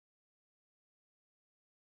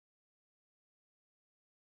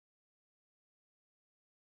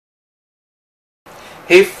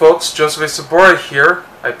Hey folks, Joseph Sobora here.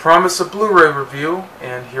 I promised a Blu-ray review,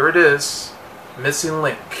 and here it is, Missing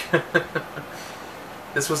Link.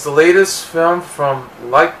 This was the latest film from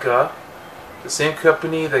Laika, the same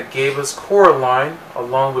company that gave us Coraline,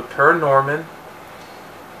 along with Paranorman,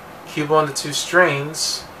 Cuba and the Two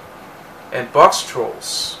Strains, and Box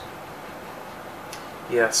Trolls.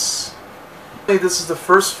 Yes. This is the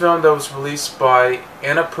first film that was released by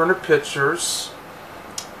Annapurna Pictures,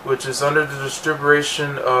 which is under the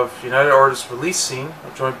distribution of United Artists Releasing,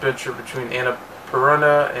 a joint venture between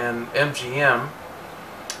Annapurna and MGM.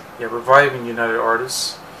 Yeah, reviving United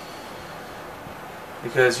Artists,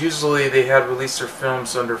 because usually they had released their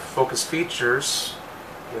films under Focus Features,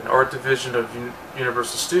 an art division of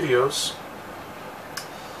Universal Studios.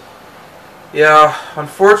 Yeah,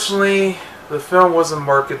 unfortunately, the film wasn't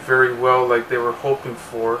marketed very well like they were hoping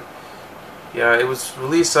for. Yeah, it was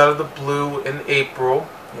released out of the blue in April,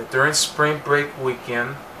 during spring break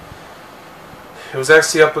weekend. It was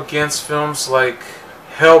actually up against films like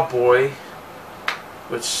Hellboy,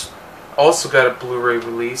 which also got a Blu-ray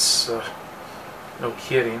release. No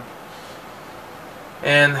kidding.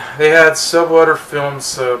 And they had several other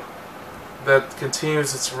films that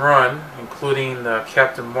continues its run, including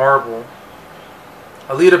Captain Marvel.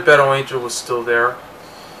 Alita Battle Angel was still there,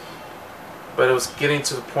 but it was getting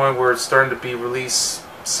to the point where it's starting to be released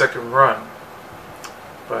second run.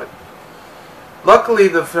 But luckily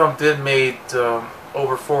the film did make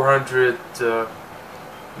over $400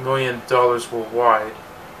 million worldwide,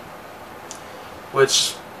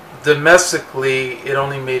 which domestically it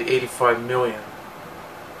only made $85 million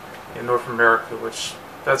in North America, which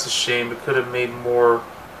that's a shame. It could have made more,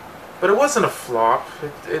 but it wasn't a flop.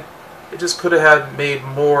 It just could have had made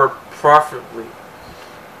more profitably.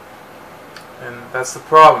 And that's the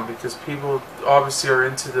problem, because people obviously are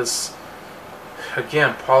into this,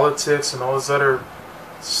 again, politics and all this other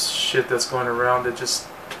shit that's going around. They're just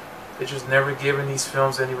never giving these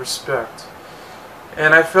films any respect.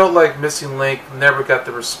 And I felt like Missing Link never got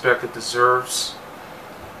the respect it deserves.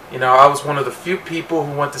 You know, I was one of the few people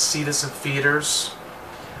who went to see this in theaters.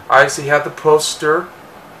 I actually had the poster,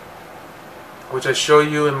 which I show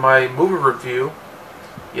you in my movie review.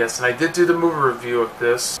 Yes, and I did do the movie review of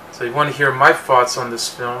this. So you want to hear my thoughts on this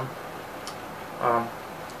film,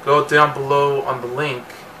 go down below on the link.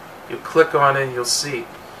 You click on it and you'll see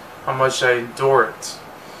how much I adore it.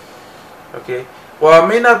 Okay. Well, I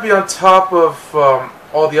may not be on top of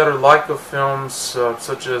all the other Laika films,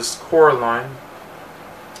 such as Coraline,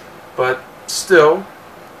 but still,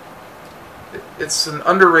 it's an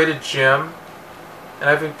underrated gem, and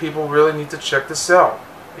I think people really need to check this out,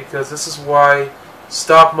 because this is why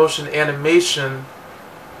stop-motion animation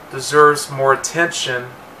deserves more attention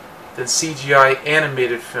than CGI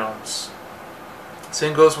animated films.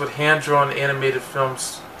 Same goes with hand-drawn animated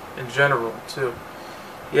films in general, too.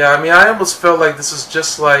 Yeah, I mean, I almost felt like this is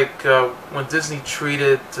just like when Disney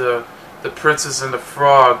treated The Princess and the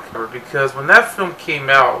Frog, because when that film came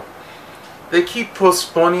out, they keep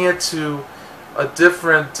postponing it to a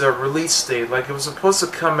different release date. Like, it was supposed to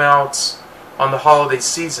come out on the holiday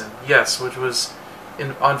season, yes, which was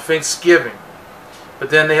on Thanksgiving. But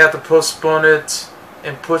then they had to postpone it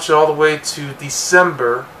and push it all the way to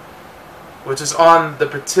December, which is on the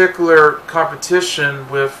particular competition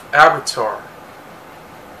with Avatar.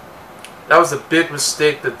 That was a big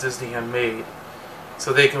mistake that Disney had made,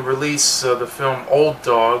 so they can release the film Old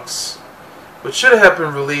Dogs, which should have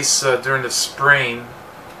been released during the spring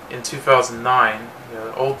in 2009.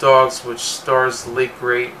 Old Dogs, which stars the late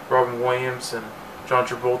great Robin Williams and John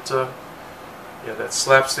Travolta. Yeah, that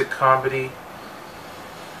slapstick comedy.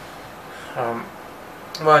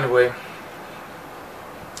 Well, anyway,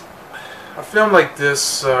 a film like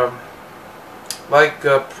this, like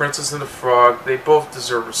Princess and the Frog, they both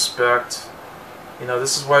deserve respect. You know,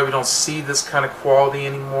 this is why we don't see this kind of quality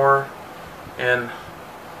anymore. And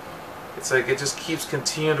it's like it just keeps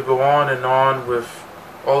continuing to go on and on with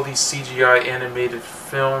all these CGI animated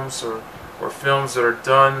films, or films that are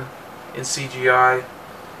done in CGI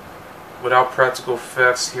without practical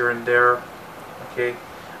effects here and there. Okay,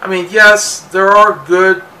 I mean, yes, there are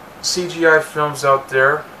good CGI films out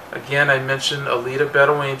there. Again, I mentioned Alita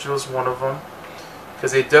Battle Angel is one of them,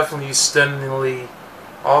 because they definitely use stunningly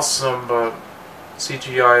awesome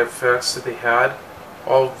CGI effects that they had,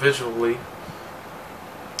 all visually.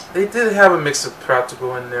 They did have a mix of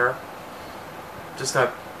practical in there, just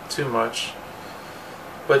not too much.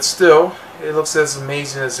 But still, it looks as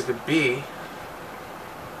amazing as it could be.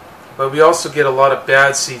 But we also get a lot of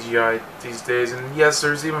bad CGI these days, and yes,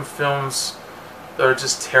 there's even films that are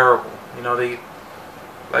just terrible. You know, they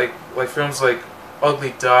like films like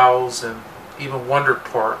Ugly Dolls and even Wonder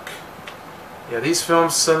Park. Yeah, these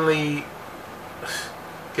films suddenly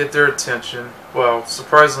get their attention. Well,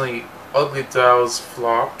 surprisingly, Ugly Dolls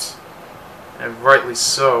flopped, and rightly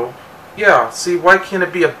so. Yeah, see, why can't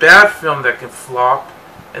it be a bad film that can flop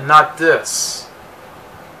and not this?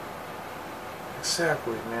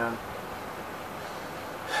 Exactly, man.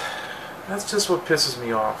 That's just what pisses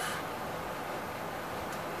me off.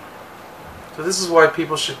 So this is why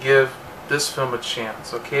people should give this film a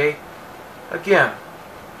chance, okay? Again,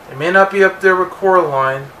 it may not be up there with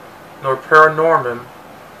Coraline nor Paranorman,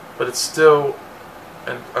 but it's still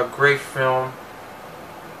a great film,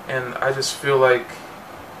 and I just feel like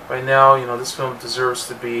by now, you know, this film deserves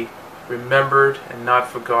to be remembered and not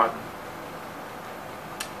forgotten.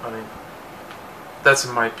 I mean, that's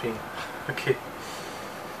in my opinion. Okay.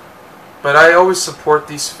 But I always support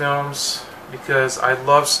these films because I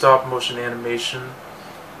love stop motion animation.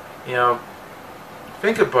 You know,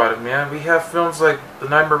 think about it, man. We have films like The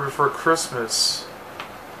Nightmare Before Christmas,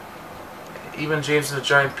 even James and the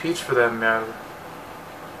Giant Peach for that matter.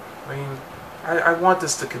 I mean, I want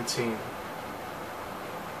this to continue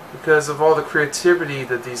because of all the creativity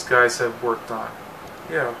that these guys have worked on.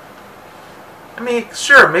 Yeah. I mean,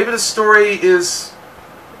 sure, maybe the story is,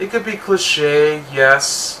 it could be cliche,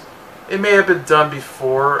 yes. It may have been done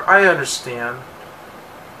before, I understand.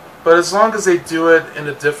 But as long as they do it in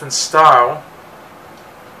a different style,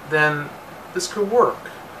 then this could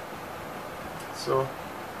work. So,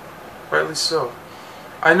 rightly so.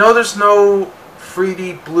 I know there's no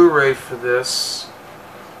 3D Blu-ray for this,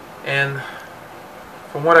 and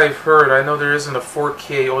from what I've heard, I know there isn't a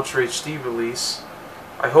 4K Ultra HD release.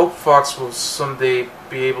 I hope Fox will someday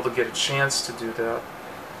be able to get a chance to do that.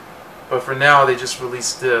 But for now, they just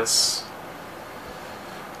released this.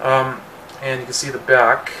 And you can see the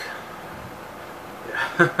back.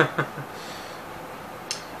 Yeah.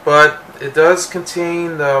 But it does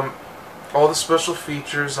contain all the special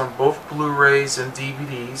features on both Blu-rays and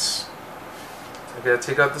DVDs. I gotta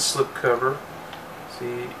take out the slipcover.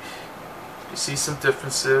 See, you see some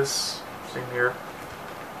differences. Same here.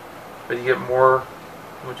 But you get more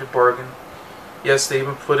with your bargain. Yes, they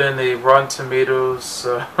even put in a Rotten Tomatoes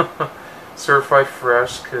certified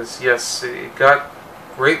fresh, because yes, it got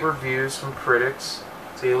great reviews from critics.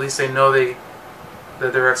 So at least they know that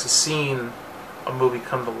they're actually seeing a movie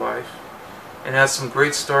come to life. And it has some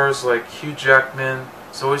great stars like Hugh Jackman,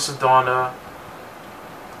 Zoe Saldana,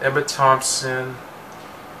 Emma Thompson,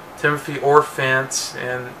 Timothy Olyphant,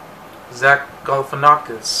 and Zach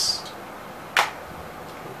Galifianakis.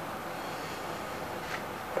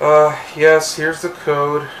 Yes, here's the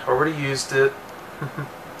code. Already used it.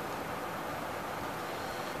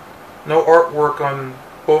 No artwork on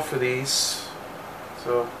both of these,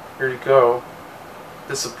 so here you go.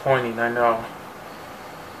 Disappointing, I know.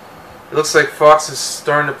 It looks like Fox is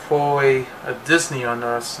starting to pull a Disney on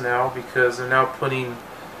us now, because they're now putting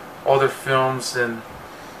all their films in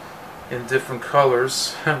different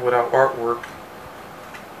colors without artwork.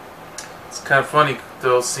 It's kind of funny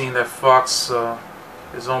though, seeing that Fox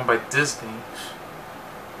is owned by Disney.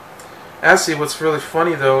 Actually, what's really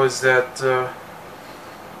funny though is that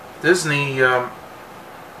Disney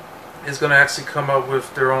is going to actually come up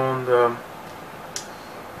with their own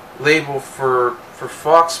label for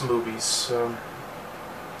Fox movies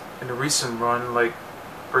in a recent run. Like,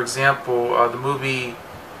 for example, the movie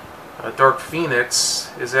Dark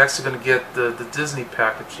Phoenix is actually going to get the Disney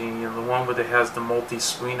packaging, and the one where it has the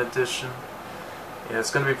multi-screen edition. Yeah,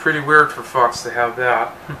 it's going to be pretty weird for Fox to have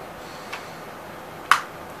that.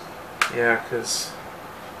 Yeah, because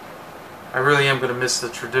I really am going to miss the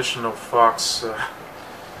traditional Fox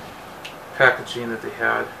packaging that they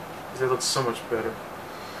had. It looks so much better.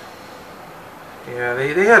 Yeah,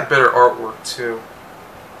 they had better artwork too,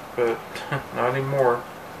 but not anymore.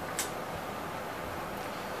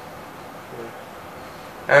 Yeah.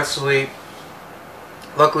 Actually,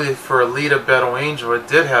 luckily for Alita Battle Angel, it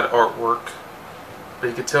did have artwork, but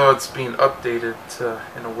you could tell it's being updated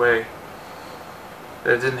in a way.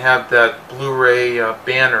 It didn't have that Blu-ray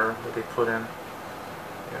banner that they put in.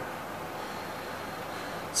 Yeah.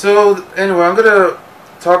 So anyway, I'm gonna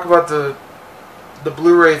talk about the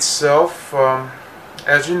Blu-ray itself.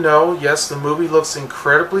 As you know, yes, the movie looks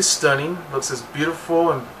incredibly stunning. Looks as beautiful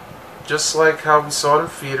and just like how we saw it in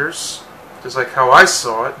theaters, just like how I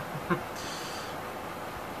saw it.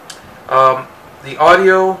 The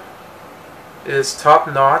audio is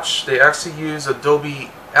top-notch. They actually use a Dolby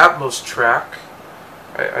Atmos track.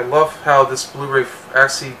 I love how this Blu-ray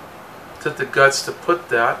actually took the guts to put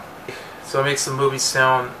that. So it makes the movie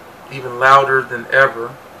sound even louder than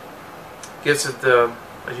ever. Gives it a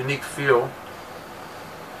unique feel.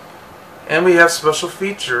 And we have special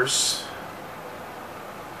features,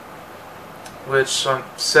 which I'm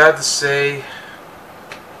sad to say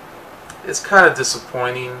it's kind of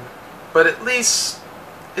disappointing, but at least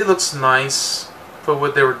it looks nice for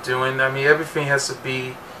what they were doing. I mean, everything has to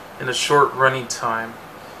be in a short running time.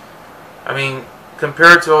 I mean,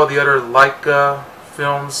 compared to all the other Laika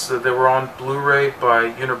films that were on Blu-ray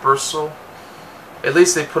by Universal, at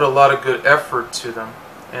least they put a lot of good effort to them,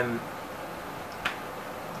 and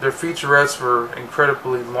their featurettes were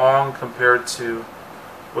incredibly long compared to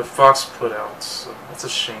what Fox put out, so that's a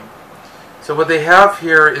shame. So what they have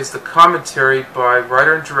here is the commentary by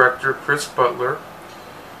writer and director Chris Butler,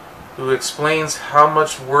 who explains how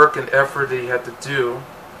much work and effort that he had to do,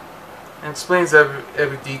 and explains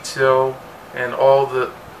every detail and all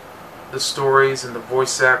the stories and the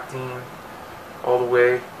voice acting all the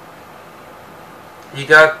way. You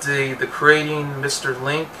got the creating Mr.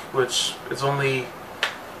 Link, which is only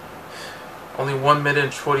 1 minute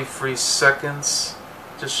and 23 seconds,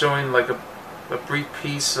 just showing like a brief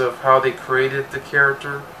piece of how they created the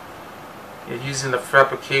character, using the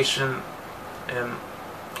fabrication and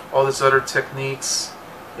all this other techniques,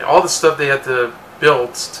 all the stuff they had to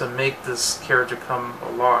build to make this character come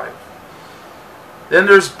alive. Then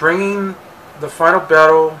there's bringing the final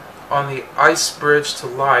battle on the ice bridge to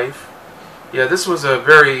life. Yeah, this was a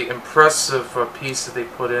very impressive piece that they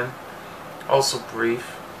put in, also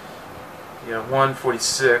brief. Yeah,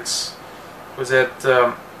 146 was that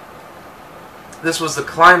this was the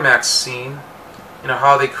climax scene. You know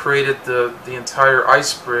how they created the entire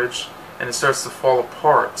ice bridge, and it starts to fall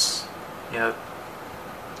apart. You know,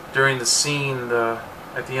 during the scene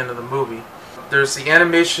at the end of the movie. There's the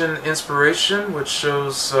animation inspiration, which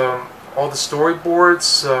shows all the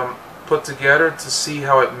storyboards put together to see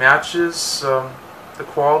how it matches the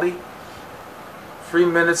quality. 3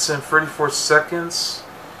 minutes and 34 seconds.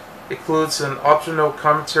 Includes an optional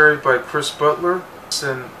commentary by Chris Butler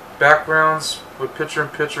and backgrounds with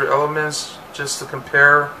picture-in-picture elements just to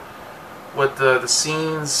compare what the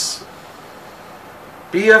scenes.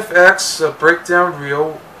 BFX breakdown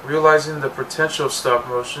reel, realizing the potential of stop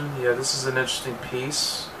motion. Yeah, this is an interesting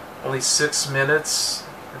piece. Only 6 minutes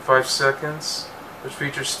and 5 seconds, which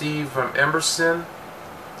features Steve Emerson,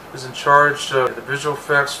 who's in charge of the visual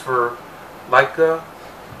effects for Laika.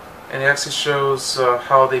 And it actually shows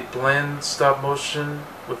how they blend stop motion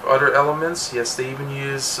with other elements. Yes, they even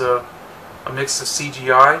use a mix of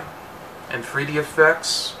CGI and 3D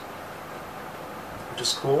effects, which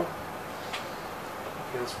is cool.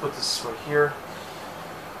 Okay, let's put this right here.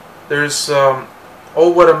 There's Oh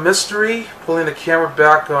What a Mystery, pulling the camera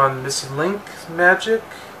back on Missing Link magic.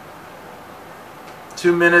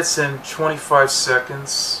 2 minutes and 25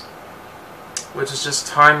 seconds, which is just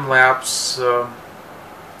time-lapse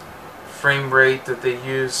frame rate that they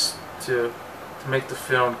use to make the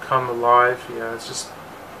film come alive. Yeah,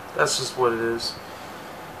 that's just what it is.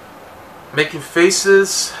 Making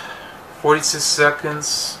Faces, 46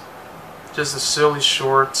 seconds, just a silly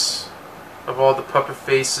short of all the puppet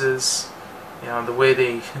faces, you know, the way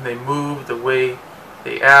they move, the way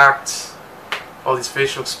they act, all these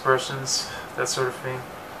facial expressions, that sort of thing.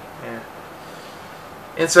 Yeah.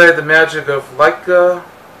 Inside the Magic of Laika,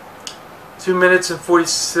 2 minutes and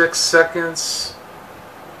 46 seconds.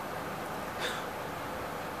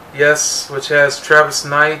 Yes, which has Travis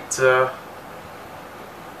Knight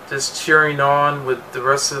just cheering on with the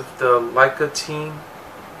rest of the Laika team.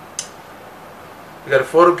 We got a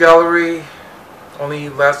photo gallery, only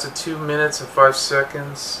lasted 2 minutes and 5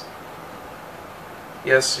 seconds.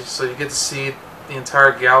 Yes, so you get to see the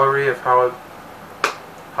entire gallery of how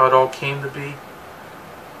it all came to be.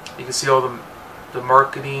 You can see all the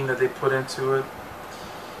marketing that they put into it,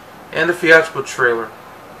 and the theatrical trailer.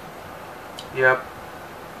 Yep,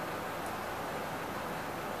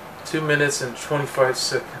 2 minutes and 25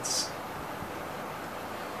 seconds.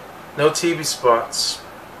 No TV spots.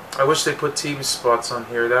 I wish they put TV spots on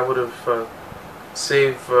here. That would have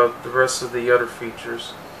saved the rest of the other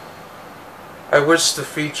features. I wish the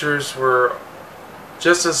features were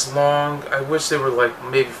just as long. I wish they were like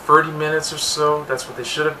maybe 30 minutes or so. That's what they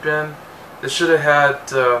should have been. They should have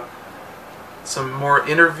had some more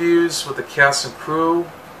interviews with the cast and crew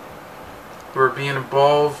who are being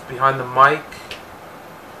involved behind the mic.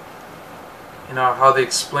 You know, how they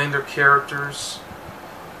explain their characters.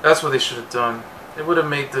 That's what they should have done. It would have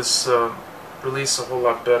made this release a whole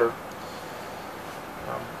lot better.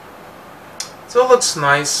 So it looks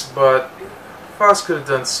nice, but Fox could have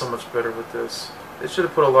done so much better with this. They should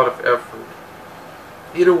have put a lot of effort.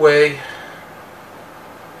 Either way,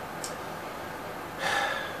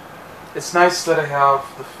 it's nice that I have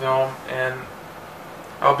the film, and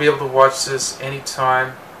I'll be able to watch this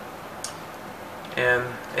anytime and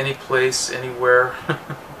any place, anywhere.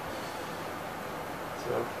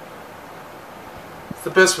 So it's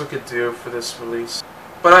the best we could do for this release.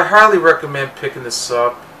 But I highly recommend picking this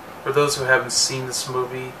up for those who haven't seen this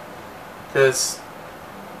movie, because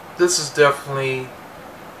this is definitely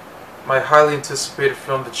my highly anticipated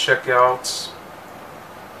film to check out,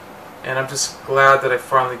 and I'm just glad that I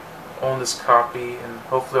finally own this copy, and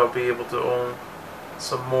hopefully I'll be able to own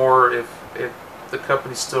some more if the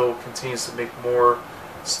company still continues to make more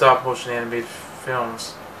stop motion animated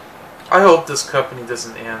films. I hope this company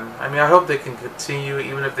doesn't end. I mean, I hope they can continue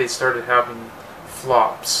even if they started having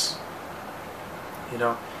flops. You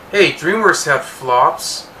know, hey, DreamWorks had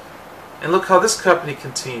flops, and look how this company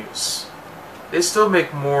continues. They still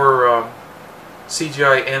make more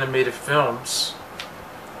CGI animated films.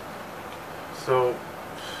 So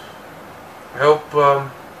I hope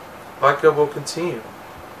Laika will continue,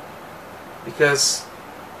 because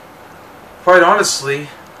quite honestly,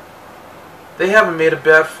 they haven't made a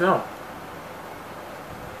bad film.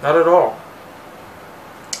 Not at all.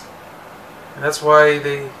 And that's why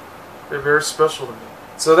they're very special to me.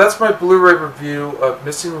 So that's my Blu-ray review of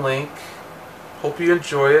Missing Link. Hope you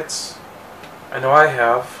enjoy it. I know I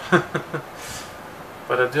have.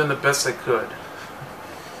 But I'm doing the best I could.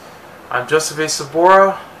 I'm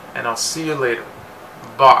Sobora, and I'll see you later.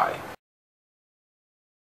 Bye.